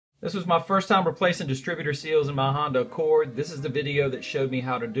This was my first time replacing distributor seals in my Honda Accord. This is the video that showed me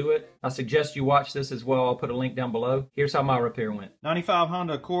how to do it. I suggest you watch this as well. I'll put a link down below. Here's how my repair went. 95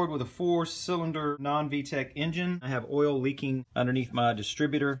 Honda Accord with a 4-cylinder non-VTEC engine. I have oil leaking underneath my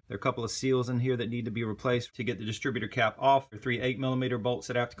distributor. There are a couple of seals in here that need to be replaced to get the distributor cap off. There are 3 8mm bolts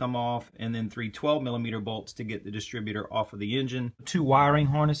that have to come off, and then 3 12mm bolts to get the distributor off of the engine. 2 wiring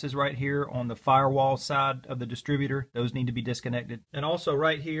harnesses right here on the firewall side of the distributor. Those need to be disconnected. And also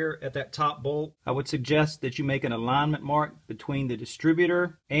right here at that top bolt, I would suggest that you make an alignment mark between the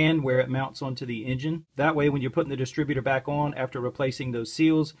distributor and where it mounts onto the engine. That way, when you're putting the distributor back on after replacing those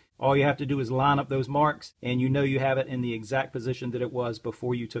seals, all you have to do is line up those marks and you know you have it in the exact position that it was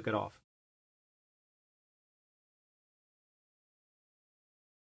before you took it off.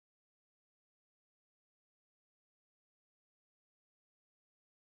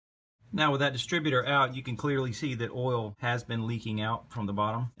 Now with that distributor out, you can clearly see that oil has been leaking out from the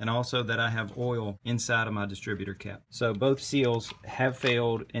bottom, and also that I have oil inside of my distributor cap. So both seals have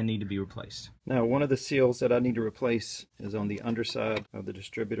failed and need to be replaced. Now one of the seals that I need to replace is on the underside of the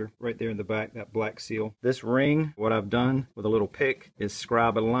distributor, right there in the back, that black seal. This ring, what I've done with a little pick is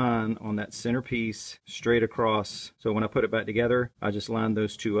scribe a line on that center piece straight across. So when I put it back together, I just line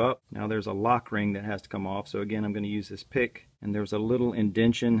those two up. Now there's a lock ring that has to come off. So again, I'm going to use this pick. And there's a little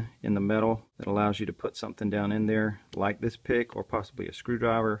indention in the metal that allows you to put something down in there like this pick or possibly a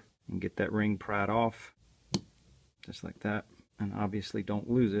screwdriver and get that ring pried off just like that. And obviously don't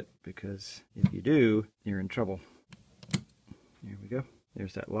lose it, because if you do, you're in trouble. There we go.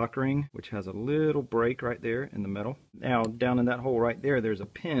 There's that lock ring, which has a little break right there in the metal. Now down in that hole right there, there's a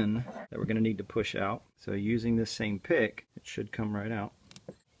pin that we're going to need to push out. So using this same pick, it should come right out.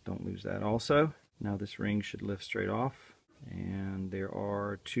 Don't lose that also. Now this ring should lift straight off. And there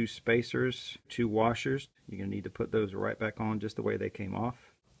are 2 spacers, 2 washers. You're going to need to put those right back on just the way they came off.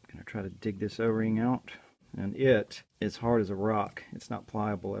 I'm going to try to dig this O-ring out. And it is hard as a rock. It's not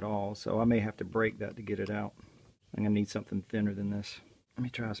pliable at all, so I may have to break that to get it out. I'm going to need something thinner than this. Let me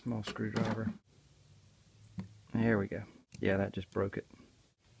try a small screwdriver. There we go. Yeah, that just broke it.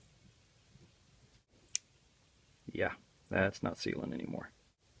 Yeah, that's not sealing anymore.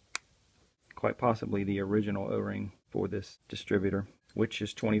 Quite possibly the original O-ring for this distributor, which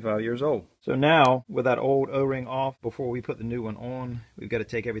is 25 years old. So now, with that old O-ring off, before we put the new one on, we've got to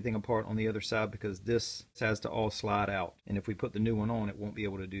take everything apart on the other side, because this has to all slide out. And if we put the new one on, it won't be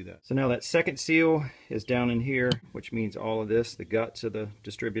able to do that. So now that second seal is down in here, which means all of this, the guts of the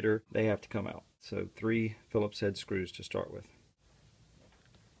distributor, they have to come out. So 3 Phillips head screws to start with.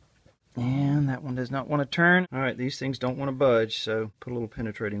 And that one does not want to turn. All right, these things don't want to budge, so put a little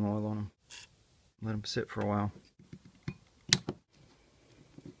penetrating oil on them. Let them sit for a while.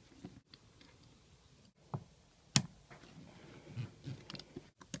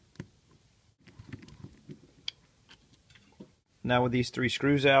 Now with these 3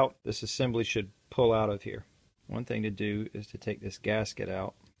 screws out, this assembly should pull out of here. One thing to do is to take this gasket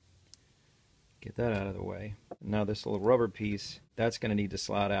out, get that out of the way. Now this little rubber piece, that's going to need to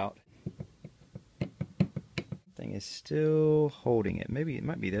slide out. Thing is still holding it. Maybe it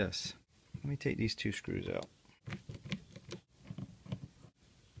might be this. Let me take these 2 screws out.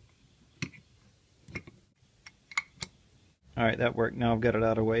 Alright, that worked. Now I've got it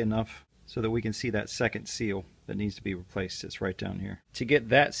out of the way enough so that we can see that second seal that needs to be replaced. It's right down here. To get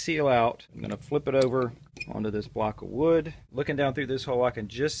that seal out, I'm going to flip it over onto this block of wood. Looking down through this hole, I can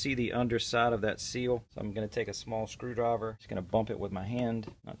just see the underside of that seal. So I'm going to take a small screwdriver. Just going to bump it with my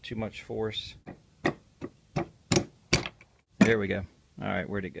hand. Not too much force. There we go. Alright,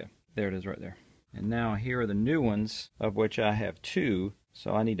 where'd it go? There it is right there. And now here are the new ones, of which I have 2.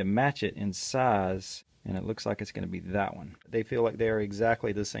 So I need to match it in size, and it looks like it's going to be that one. They feel like they are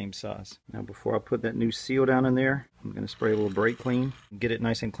exactly the same size. Now before I put that new seal down in there, I'm going to spray a little brake clean. Get it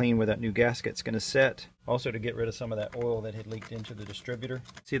nice and clean where that new gasket's going to set. Also to get rid of some of that oil that had leaked into the distributor.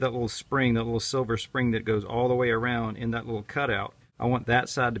 See that little spring, that little silver spring that goes all the way around in that little cutout? I want that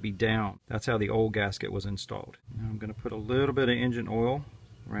side to be down. That's how the old gasket was installed. Now I'm going to put a little bit of engine oil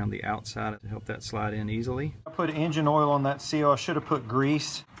around the outside to help that slide in easily. I put engine oil on that seal. I should have put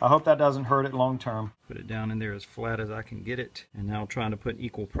grease. I hope that doesn't hurt it long term. Put it down in there as flat as I can get it. And now I'm trying to put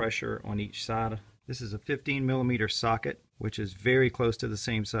equal pressure on each side. This is a 15mm socket, which is very close to the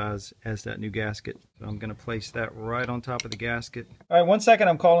same size as that new gasket. So I'm going to place that right on top of the gasket. All right, 1 second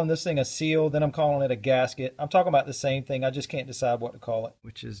I'm calling this thing a seal, then I'm calling it a gasket. I'm talking about the same thing. I just can't decide what to call it.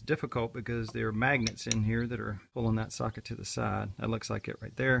 Which is difficult because there are magnets in here that are pulling that socket to the side. That looks like it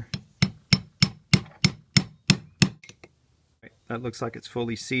right there. That looks like it's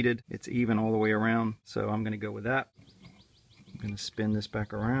fully seated. It's even all the way around, so I'm going to go with that. I'm going to spin this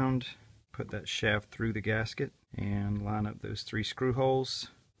back around, put that shaft through the gasket, and line up those 3 screw holes.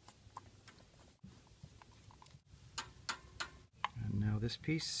 And now this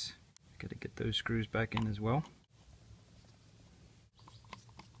piece, got to get those screws back in as well.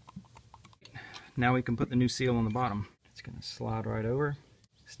 Now we can put the new seal on the bottom. It's going to slide right over,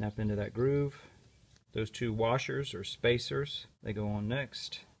 snap into that groove. Those 2 washers or spacers, they go on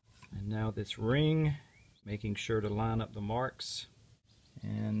next. And now this ring, making sure to line up the marks.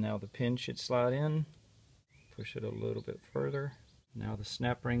 And now the pin should slide in. Push it a little bit further. Now the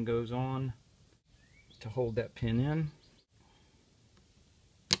snap ring goes on to hold that pin in.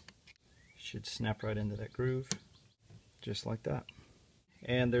 Should snap right into that groove, just like that.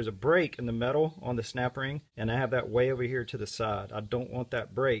 And there's a break in the metal on the snap ring, and I have that way over here to the side. I don't want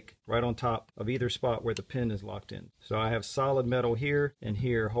that break right on top of either spot where the pin is locked in. So I have solid metal here and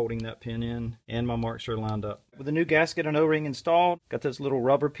here holding that pin in, and my marks are lined up. With the new gasket and O-ring installed, got this little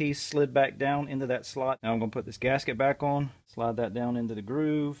rubber piece slid back down into that slot. Now I'm going to put this gasket back on, slide that down into the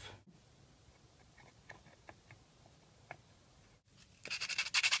groove.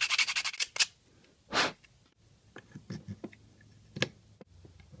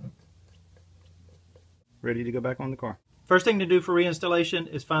 Ready to go back on the car. First thing to do for reinstallation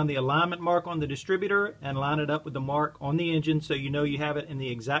is find the alignment mark on the distributor and line it up with the mark on the engine so you know you have it in the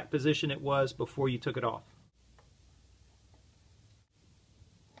exact position it was before you took it off.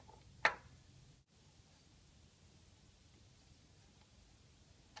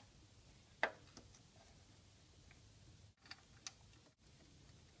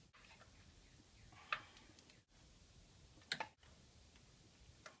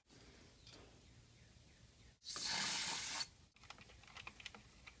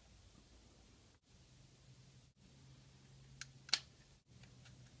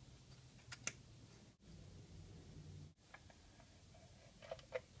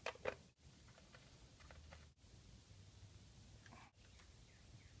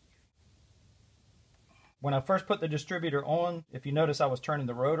 When I first put the distributor on, if you notice I was turning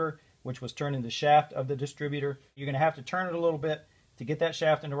the rotor, which was turning the shaft of the distributor. You're going to have to turn it a little bit to get that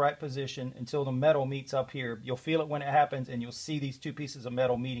shaft in the right position until the metal meets up here. You'll feel it when it happens, and you'll see these 2 pieces of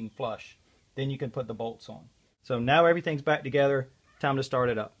metal meeting flush. Then you can put the bolts on. So now everything's back together. Time to start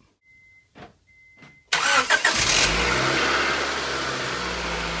it up.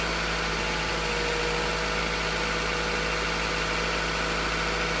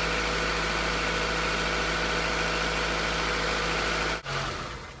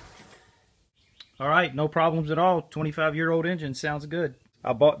 All right, no problems at all. 25-year-old engine, sounds good.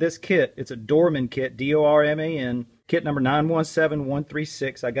 I bought this kit. It's a Dorman kit, D-O-R-M-A-N, kit number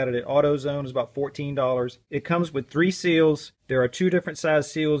 917136. I got it at AutoZone. It's about $14. It comes with 3 seals. There are 2 different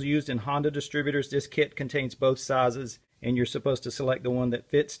size seals used in Honda distributors. This kit contains both sizes, and you're supposed to select the one that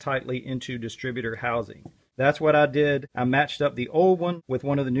fits tightly into distributor housing. That's what I did. I matched up the old one with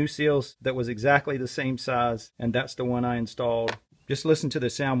one of the new seals that was exactly the same size, and that's the one I installed. Just listen to the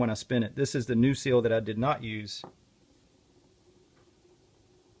sound when I spin it. This is the new seal that I did not use.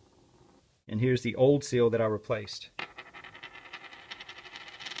 And here's the old seal that I replaced.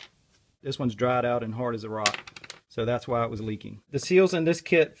 This one's dried out and hard as a rock, so that's why it was leaking. The seals in this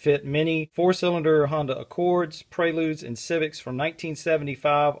kit fit many 4-cylinder Honda Accords, Preludes, and Civics from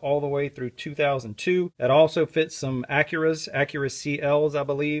 1975 all the way through 2002. It also fits some Acura CLs, I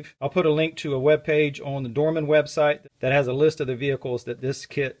believe. I'll put a link to a web page on the Dorman website that has a list of the vehicles that this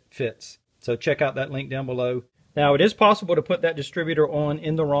kit fits. So check out that link down below. Now, it is possible to put that distributor on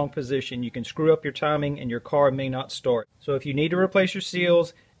in the wrong position. You can screw up your timing and your car may not start. So if you need to replace your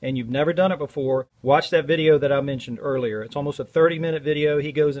seals and you've never done it before, watch that video that I mentioned earlier. It's almost a 30-minute video.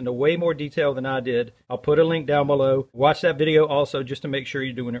 He goes into way more detail than I did. I'll put a link down below. Watch that video also just to make sure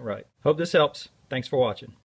you're doing it right. Hope this helps. Thanks for watching.